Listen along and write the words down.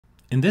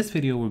In this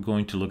video, we're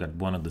going to look at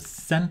one of the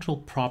central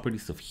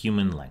properties of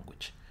human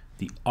language,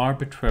 the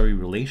arbitrary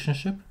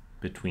relationship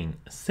between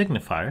a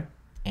signifier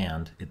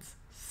and its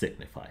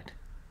signified.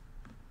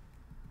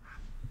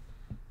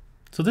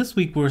 So this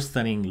week we're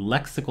studying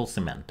lexical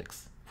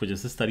semantics, which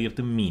is the study of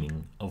the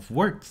meaning of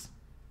words.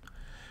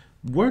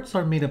 Words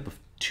are made up of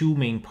two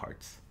main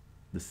parts: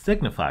 the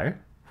signifier,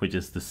 which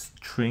is the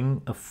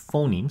string of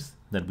phonemes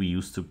that we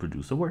use to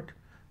produce a word,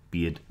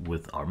 be it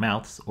with our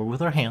mouths or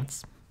with our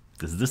hands.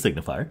 This is the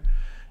signifier.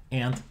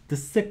 And the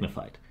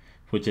signified,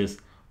 which is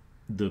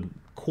the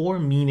core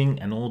meaning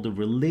and all the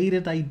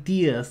related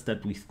ideas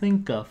that we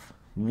think of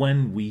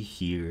when we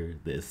hear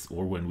this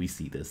or when we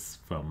see this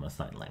from a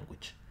sign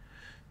language.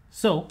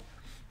 So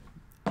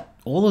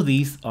all of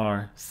these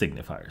are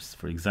signifiers.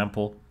 For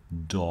example,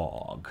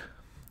 dog.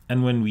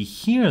 And when we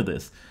hear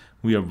this,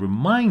 we are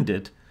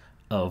reminded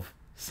of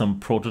some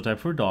prototype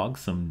for dog,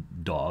 some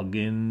dog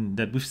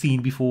that we've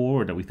seen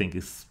before or that we think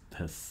is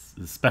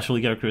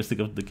especially characteristic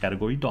of the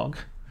category dog,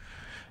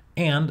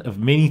 and of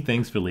many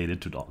things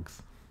related to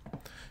dogs.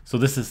 So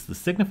this is the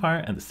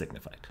signifier and the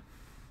signified.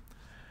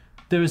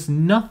 There is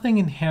nothing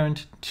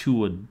inherent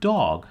to a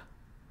dog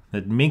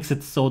that makes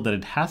it so that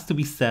it has to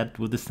be said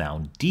with the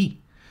sound D,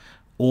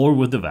 or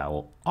with the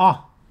vowel A,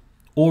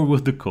 or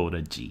with the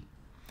coda G.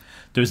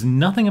 There's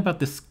nothing about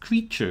this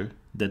creature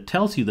that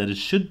tells you that it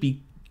should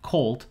be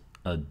called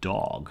a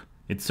dog.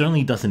 It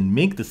certainly doesn't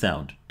make the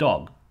sound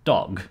dog,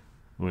 dog,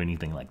 or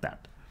anything like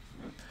that.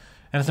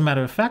 And as a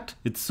matter of fact,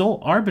 it's so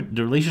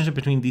the relationship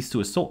between these two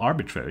is so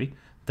arbitrary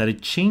that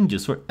it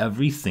changes for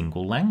every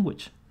single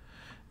language.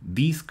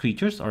 These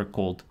creatures are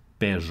called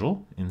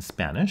perro in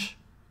Spanish,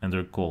 and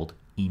they're called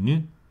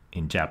inu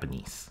in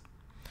Japanese.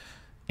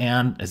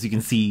 And as you can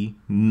see,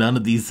 none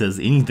of these has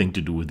anything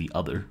to do with the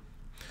other.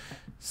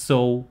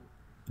 So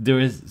the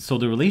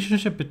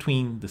relationship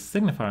between the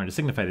signifier and the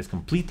signified is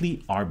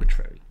completely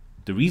arbitrary.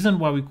 The reason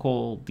why we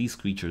call these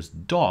creatures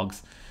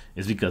dogs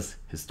is because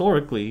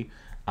historically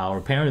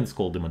our parents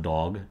called them a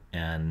dog,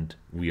 and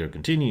we're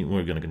going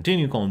to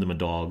continue calling them a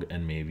dog,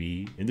 and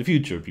maybe in the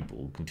future people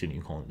will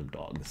continue calling them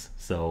dogs.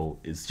 So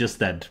it's just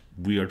that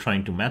we are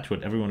trying to match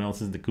what everyone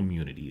else in the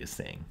community is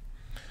saying.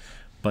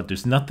 But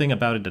there's nothing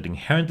about it that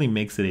inherently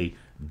makes it a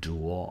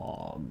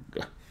dog.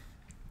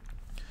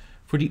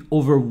 For the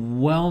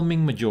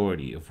overwhelming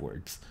majority of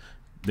words,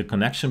 the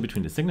connection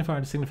between the signifier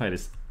and the signified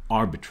is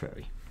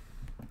arbitrary.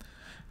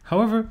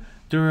 However,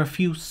 there are a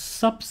few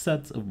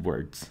subsets of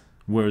words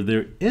where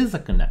there is a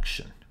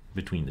connection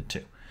between the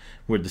two,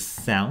 where the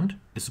sound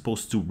is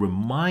supposed to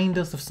remind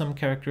us of some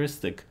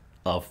characteristic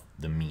of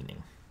the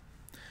meaning.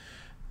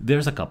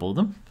 There's a couple of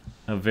them.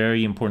 A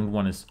very important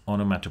one is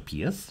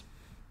onomatopoeias.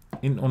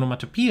 In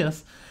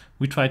onomatopoeias,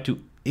 we try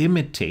to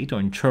imitate or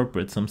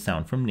interpret some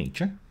sound from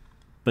nature,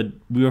 but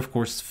we're of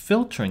course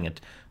filtering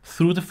it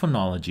through the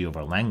phonology of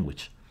our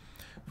language.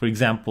 For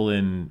example,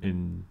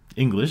 in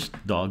English,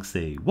 dogs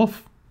say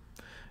woof.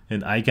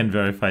 And I can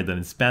verify that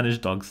in Spanish,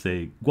 dogs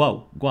say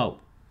guau, guau.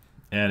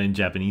 And in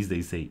Japanese,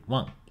 they say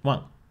wang,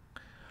 wang.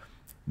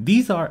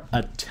 These are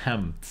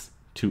attempts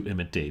to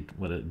imitate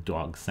what a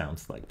dog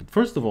sounds like. But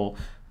first of all,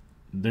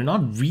 they're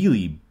not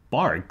really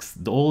barks.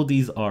 All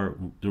these are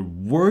the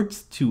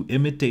words to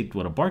imitate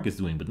what a bark is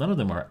doing, but none of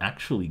them are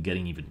actually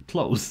getting even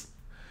close.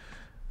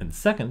 And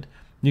second,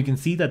 you can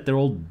see that they're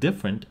all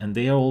different, and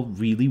they are all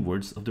really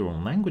words of their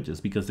own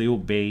languages because they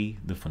obey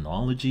the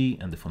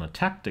phonology and the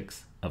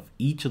phonotactics of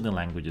each of the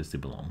languages they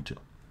belong to.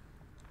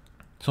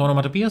 So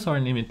onomatopoeias are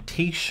an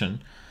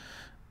imitation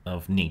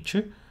of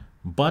nature,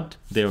 but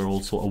they're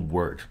also a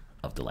word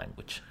of the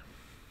language.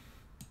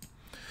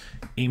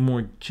 A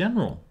more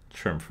general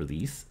term for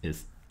these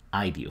is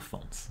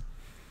ideophones.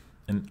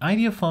 An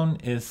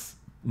ideophone is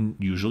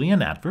usually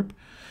an adverb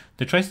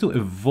that tries to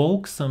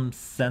evoke some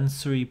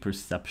sensory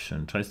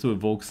perception, tries to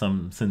evoke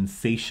some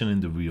sensation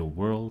in the real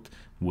world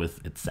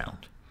with its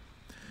sound.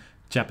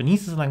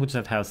 Japanese is a language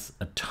that has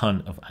a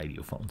ton of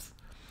ideophones.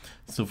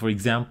 So for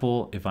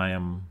example, if I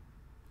am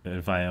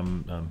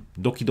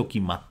doki doki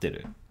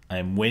matteru, I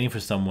am waiting for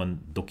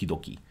someone doki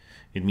doki.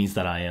 It means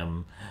that I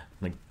am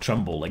like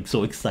tremble, like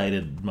so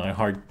excited, my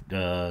heart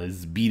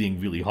is beating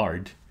really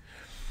hard.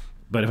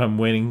 But if I'm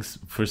waiting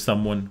for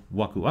someone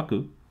waku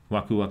waku,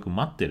 waku waku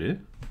matteru,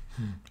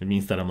 it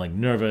means that I'm like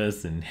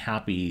nervous and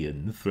happy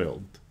and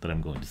thrilled that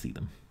I'm going to see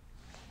them.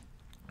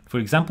 For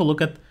example,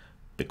 look at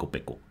peko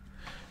peko.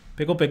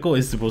 Peko peko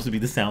is supposed to be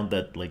the sound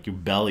that like your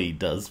belly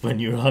does when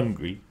you're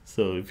hungry.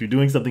 So if you're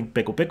doing something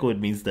peko peko, it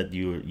means that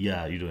you're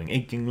doing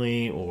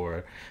achingly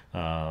or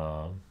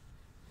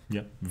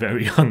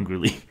very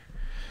hungrily.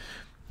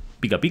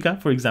 Pika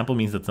pika, for example,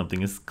 means that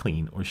something is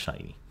clean or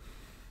shiny.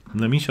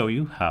 Let me show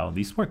you how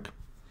these work.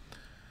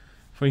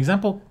 For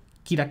example,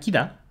 kira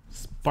kira,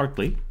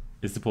 sparkly,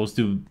 is supposed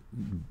to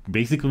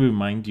basically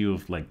remind you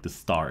of like the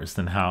stars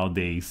and how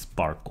they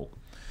sparkle.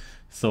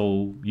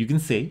 So you can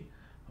say,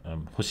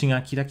 hoshi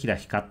ga kira kira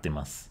hikatte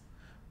masu.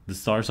 The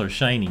stars are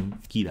shining,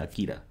 kira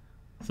kira.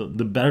 So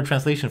the better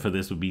translation for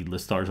this would be the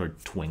stars are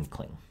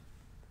twinkling.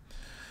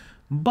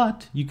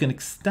 But you can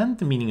extend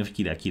the meaning of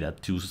kira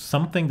kira to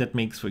something that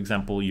makes, for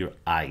example, your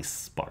eyes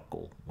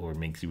sparkle or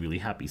makes you really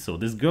happy. So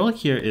this girl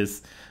here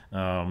is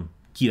kira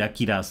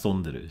kira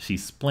sonderu.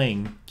 She's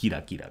playing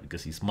kira kira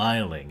because she's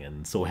smiling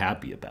and so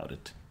happy about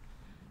it.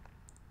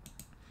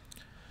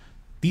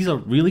 These are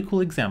really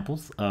cool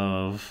examples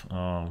of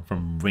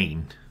from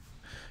rain.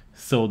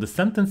 So the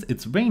sentence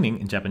 "it's raining"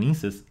 in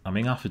Japanese is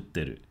 "ame ga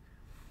futteru."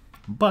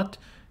 But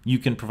you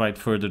can provide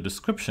further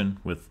description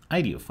with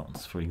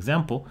ideophones. For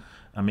example,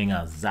 "ame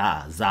ga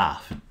za za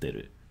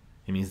futteru."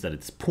 It means that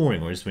it's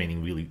pouring or it's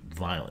raining really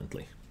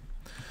violently.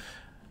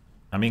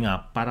 "Ame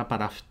ga para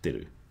para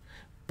futteru."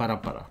 Para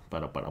para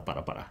para para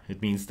para para.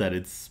 It means that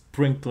it's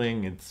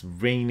sprinkling, it's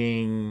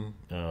raining,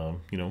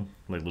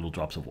 like little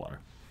drops of water.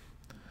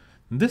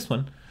 This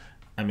one,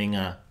 "ame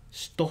ga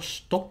shito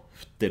shito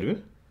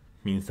futteru,"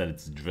 means that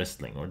it's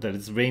drizzling or that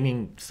it's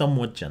raining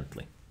somewhat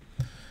gently.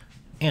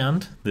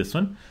 And this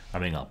one,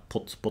 "ame ga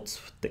potsu potsu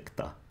futte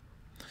kita."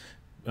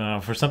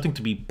 For something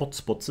to be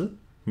potsu potsu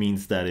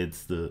means that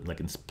it's like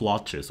in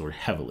splotches or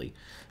heavily.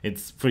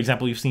 It's, for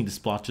example, you've seen the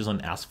splotches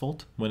on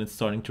asphalt when it's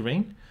starting to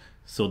rain.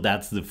 So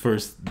that's the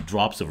first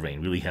drops of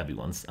rain, really heavy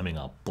ones. "Ame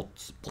ga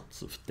potsu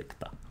potsu futte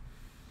kita."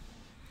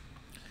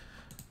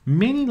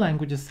 Many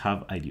languages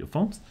have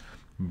ideophones.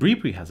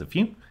 Bribri has a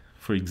few.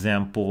 For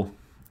example,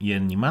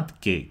 "yen ni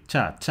matke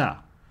cha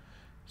cha."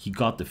 He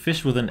got the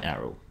fish with an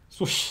arrow.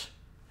 Swoosh.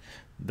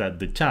 That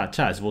the cha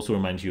cha is supposed to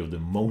remind you of the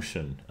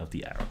motion of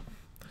the arrow.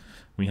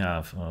 We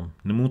have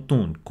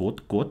 "nemutun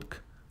kot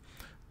kotk."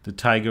 The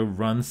tiger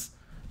runs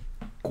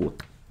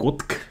kot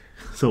kotk,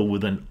 so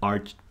with an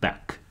arched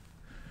back.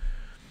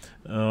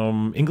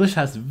 English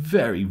has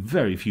very,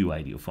 very few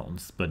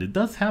ideophones, but it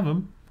does have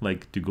them,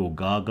 like to go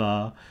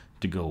gaga,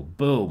 to go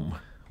boom,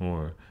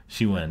 or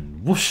she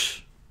went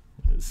whoosh.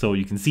 So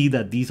you can see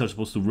that these are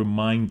supposed to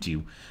remind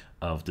you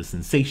of the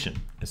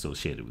sensation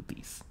associated with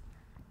these.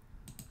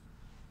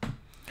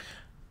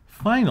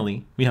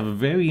 Finally, we have a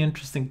very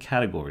interesting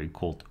category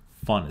called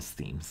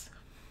phonesthemes.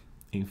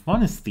 A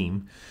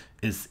phonestheme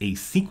is a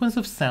sequence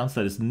of sounds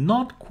that is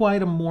not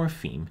quite a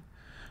morpheme,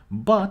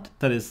 but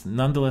that is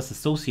nonetheless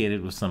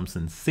associated with some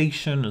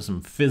sensation or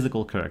some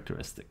physical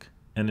characteristic.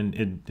 And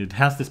it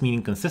has this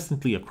meaning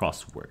consistently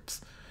across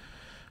words.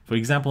 For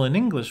example, in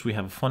English, we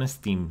have a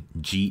phonestheme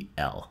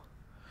GL,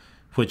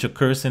 which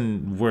occurs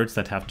in words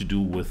that have to do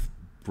with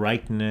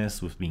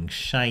brightness, with being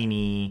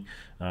shiny,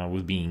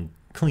 with being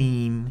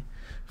clean.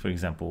 For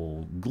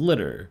example,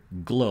 glitter,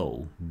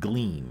 glow,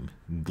 gleam,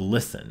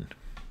 glisten.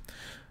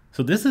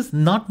 So this is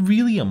not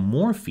really a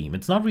morpheme.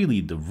 It's not really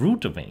the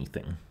root of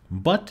anything,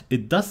 but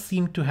it does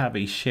seem to have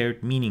a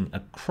shared meaning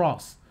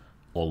across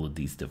all of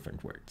these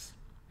different words.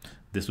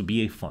 This would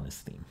be a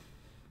phonestheme.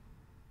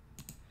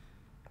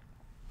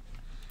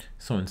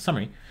 So in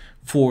summary,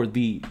 for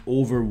the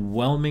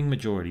overwhelming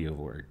majority of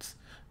words,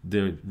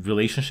 the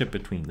relationship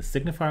between the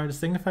signifier and the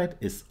signified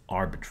is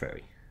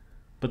arbitrary.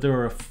 But there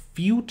are a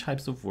few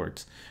types of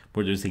words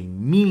where there's a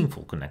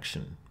meaningful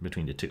connection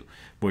between the two,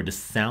 where the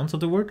sounds of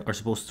the word are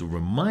supposed to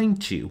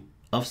remind you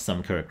of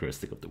some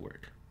characteristic of the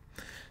word.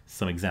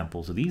 Some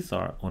examples of these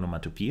are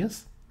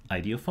onomatopoeias,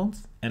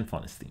 ideophones, and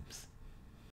phonesthemes.